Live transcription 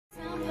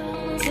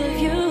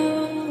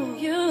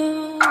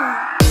So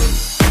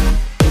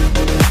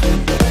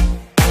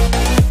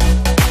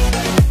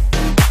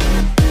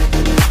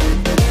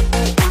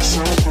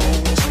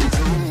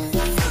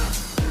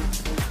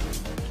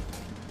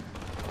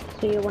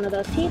you're one of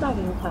those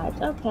teabagging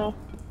types, okay.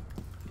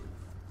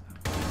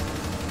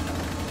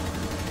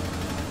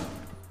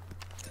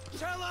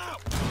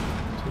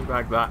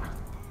 Teabag that.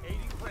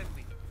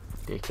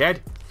 Dickhead.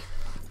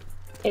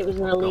 It was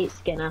an elite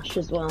skin, Ash,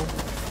 as well.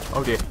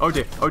 Oh dear, oh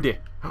dear, oh dear.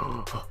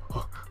 Ah.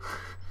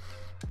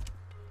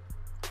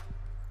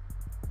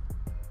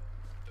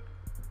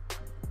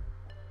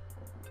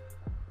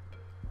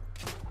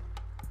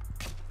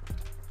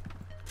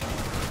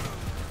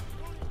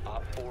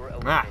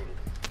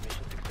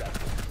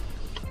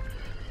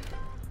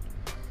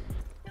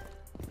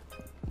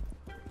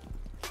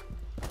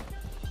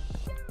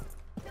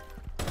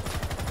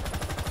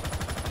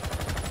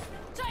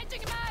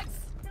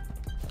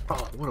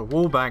 Oh, what a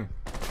wall bang.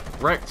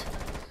 Wrecked.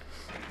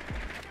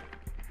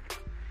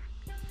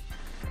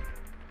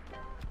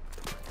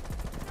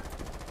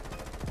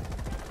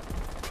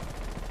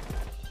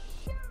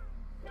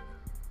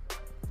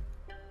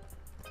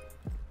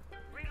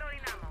 Reloading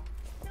ammo.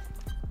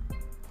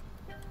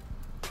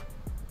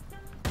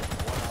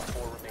 1 op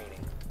 4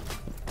 remaining.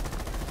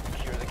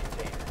 Secure the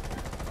container.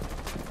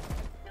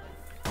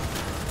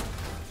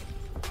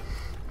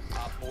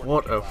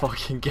 What a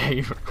fucking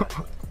game.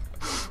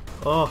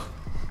 Oh.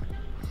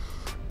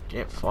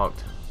 Get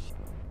fucked.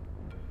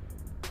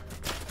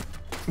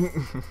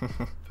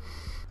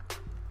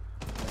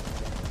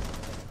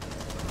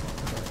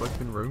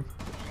 Open room.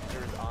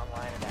 Diffuser is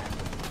online and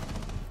active.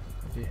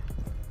 Yeah.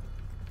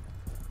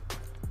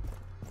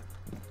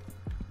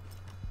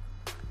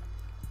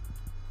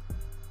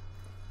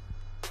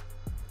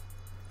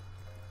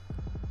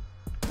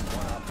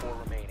 1 op 4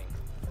 remaining.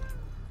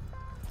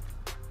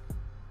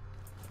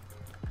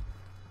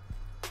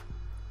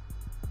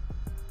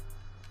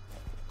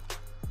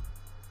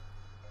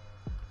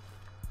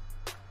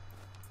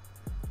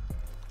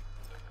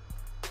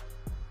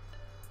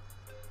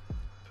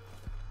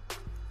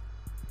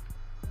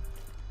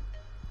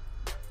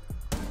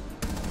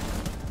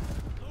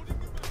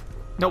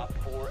 Nope. Op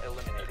 4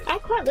 eliminated. I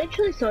quite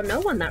literally saw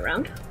no one that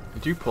round.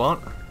 Did you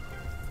plant?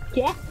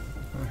 Yeah.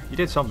 You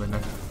did something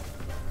then.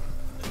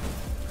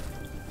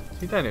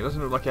 See then, it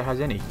doesn't look like it has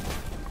any.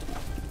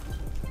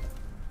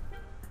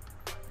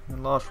 In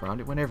the last round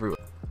it went everywhere.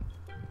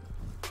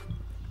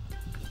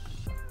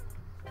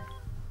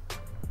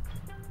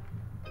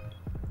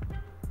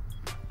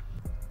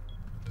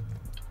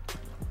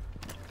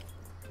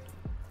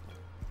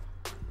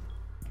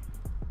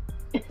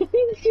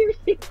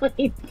 Seriously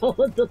playing for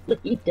the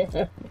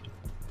leader.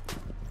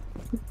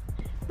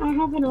 I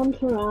have an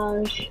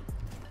entourage.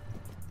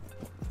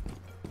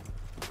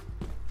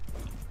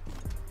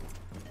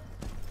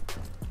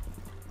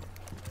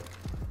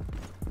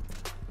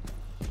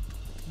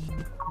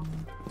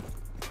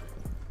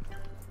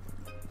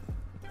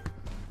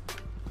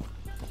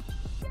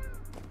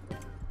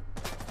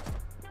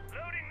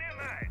 Loading near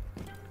mine.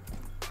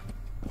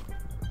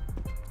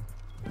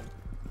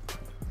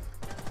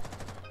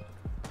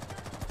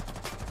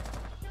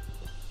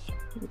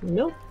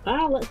 Nope,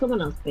 I'll let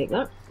someone else pick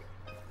up.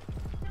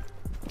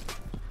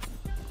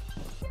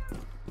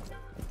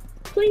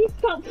 Please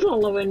stop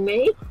following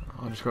me.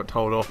 I just got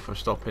told off for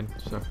stopping,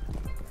 so.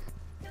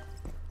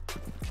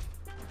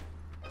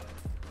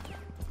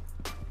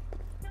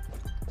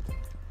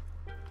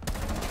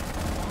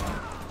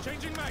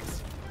 Changing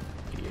mags.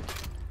 Idiot.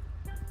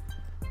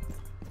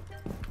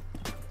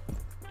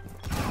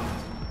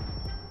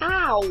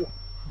 Ow!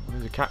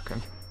 There's a captain.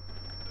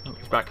 Oh,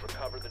 he's back.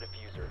 Recover the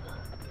diffuser.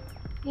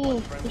 Yeah,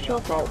 it's your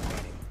fault.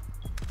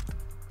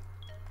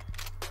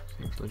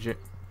 Seems legit.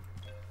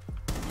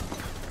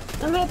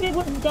 And maybe it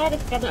wasn't dead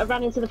if I hadn't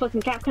ran into the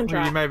fucking captain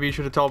Well, trap. maybe you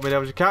should have told me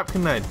there was a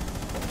captain then.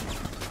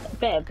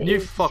 Babe, You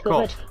he's fuck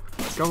discovered.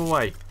 off. Go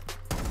away.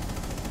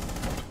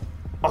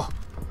 Oh.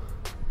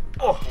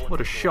 Oh,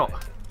 what a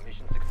shot.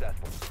 Mission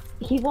successful.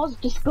 He was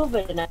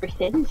discovered and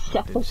everything,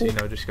 so... Didn't see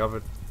no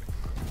discovered.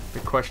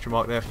 Big question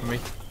mark there for me.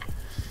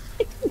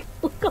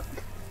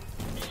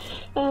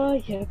 Oh,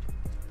 yeah.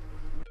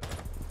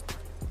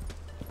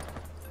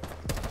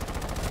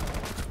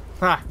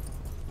 Ha!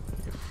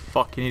 You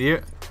fucking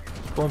idiot.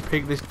 Spawn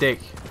pig this dick.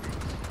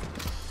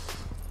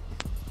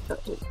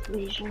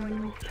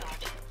 Lesion.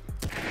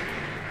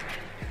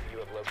 You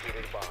have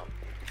located a bomb.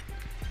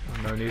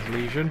 Unknown his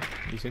lesion.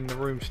 He's in the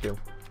room still.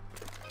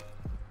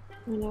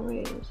 I know where he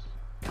is.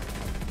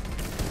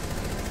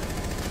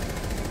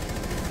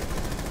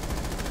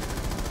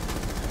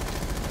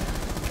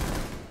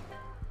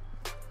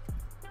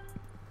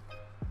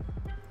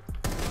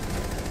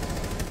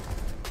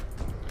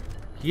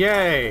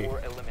 Yay! 4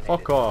 eliminated.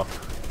 Fuck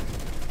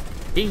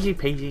off. Easy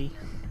peasy.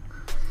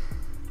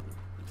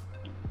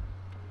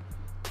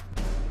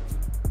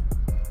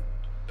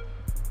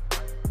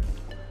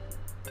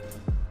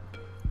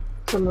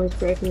 Someone's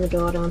breaking the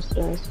door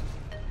downstairs.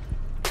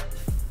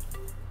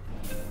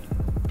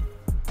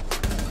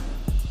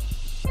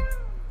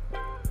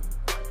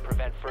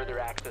 Prevent further further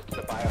access to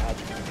the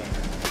biohazard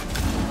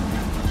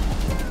container.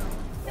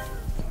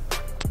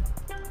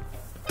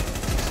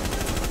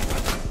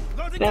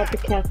 Better be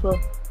careful.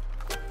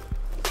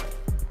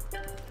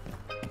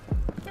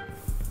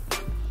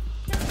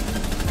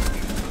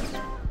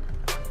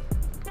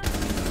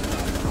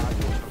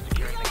 Hostiles for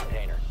securing the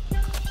container.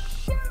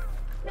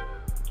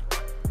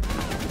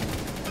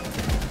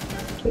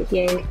 It's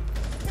Yang.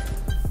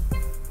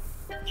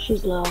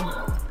 She's low.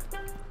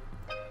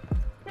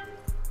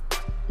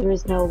 There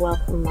is no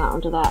welcome mat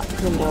under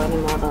that window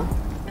anymore though.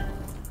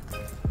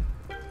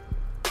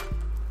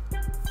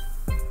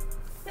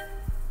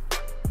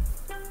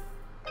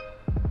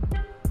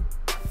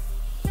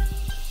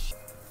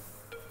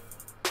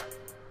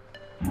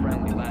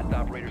 Friendly, last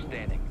operator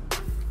standing.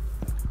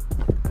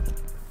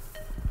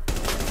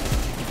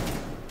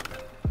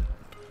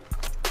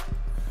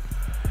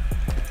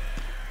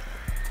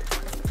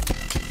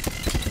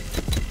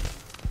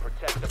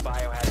 Protect the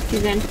biohazard.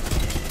 She's in.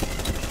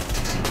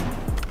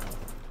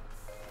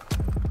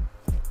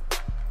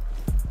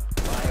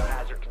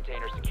 Biohazard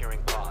container securing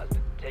paused.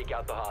 Take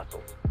out the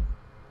hostiles.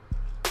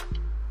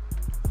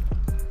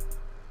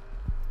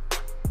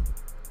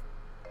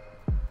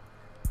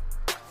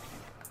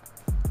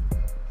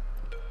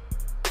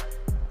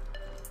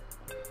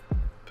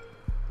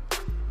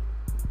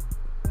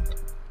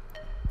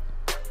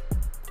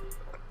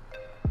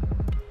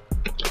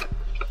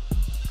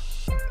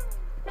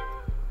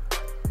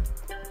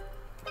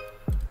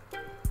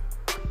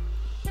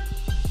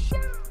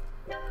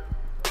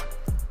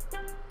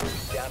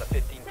 Down to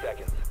 15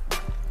 seconds.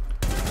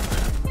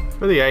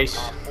 For the ace.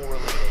 Op 4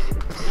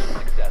 eliminated. Mission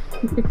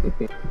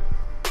successful.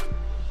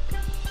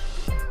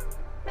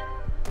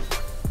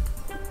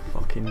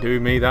 Fucking do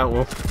me, that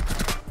will.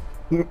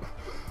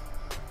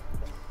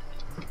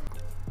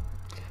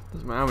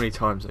 Doesn't matter how many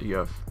times they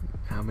nerf.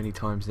 How many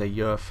times they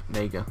nerf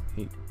Naga.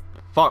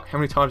 Fuck, how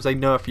many times they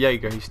nerf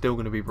Jaeger, he's still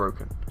gonna be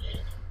broken.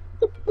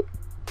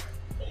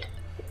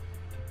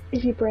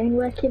 Is your brain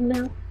working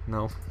now?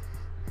 No,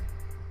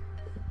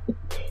 Do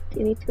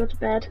you need to go to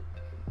bed?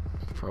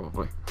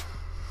 probably.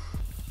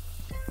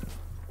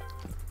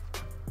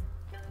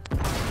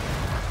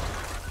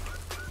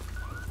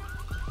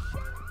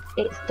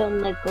 It's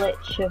done the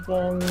glitch of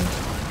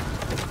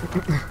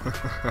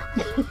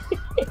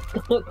it's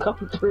gonna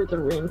come through the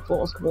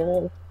reinforced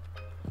wall.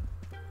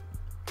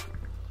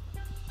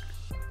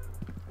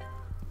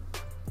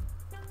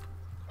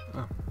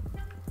 Oh.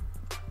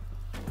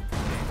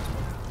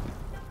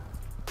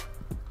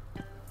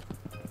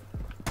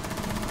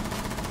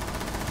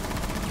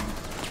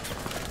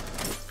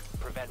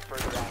 Prevent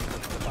further access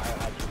to the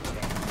biohazard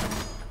container.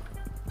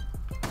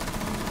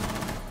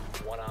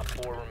 One op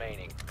 4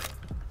 remaining.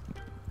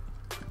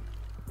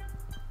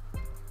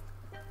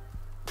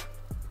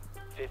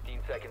 15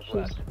 seconds She's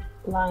left.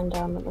 lying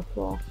down at the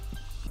floor.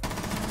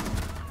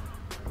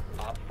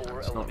 Op 4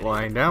 It's not eliminated.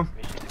 lying down.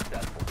 Mission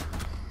successful.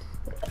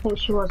 I think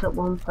she was at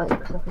one point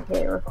because I could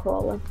hear her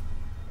crawling.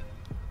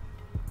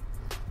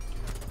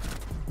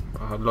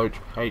 I had low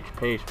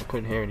HP, so I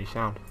couldn't hear any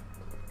sound. One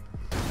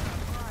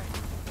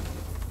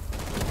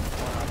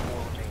op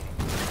 4 remaining.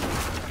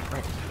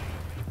 Right.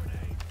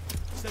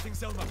 Setting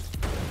cell maps.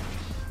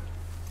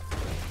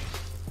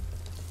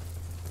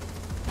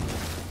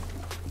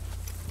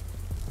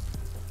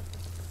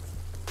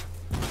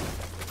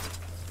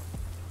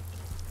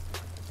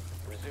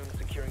 Resume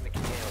securing the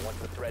container once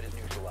the threat is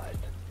neutralized.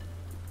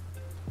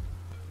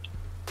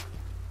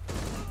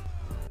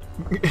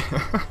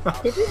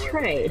 Did we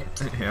trade?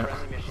 Yeah.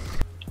 Friendly mission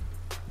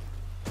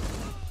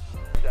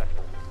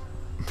successful.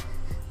 Look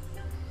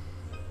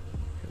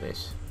at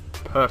this.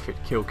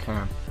 Perfect kill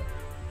cam.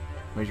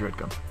 Where's your red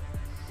gun?